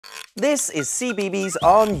This is CBeebies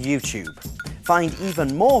on YouTube. Find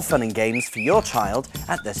even more fun and games for your child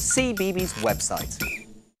at the CBeebies website.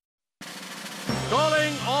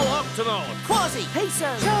 Calling all Octonauts! Quasi!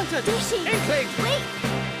 Pacer! Charlton! Dishy! Inkling! Wait!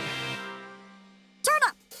 Turn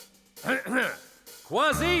up!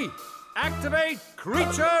 Quasi, activate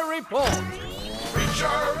Creature Report! Creature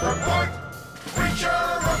report!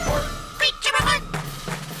 Creature report! Creature report!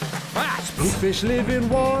 Spookfish live in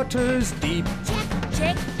waters deep.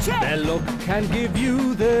 Check, check! Their look can give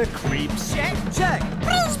you the creeps. Check, check!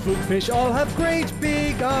 Spookfish all have great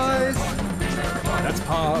big eyes. That's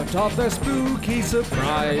part of the spooky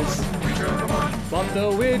surprise. But the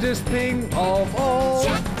weirdest thing of all,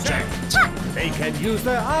 Check, check! they can use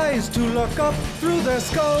their eyes to look up through their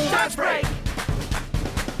skull. That's break!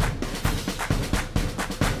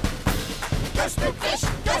 Go Spookfish!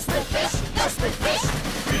 Go Spookfish! Go Spookfish!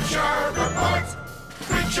 Creature report!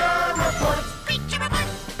 Creature report! Creature report!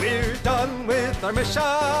 We're done with our mission.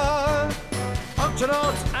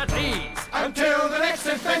 Octonauts at ease! Until the next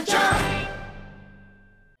adventure!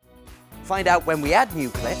 Find out when we add new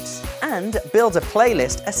clips and build a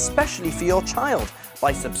playlist especially for your child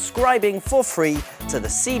by subscribing for free to the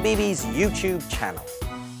CBeebies YouTube channel.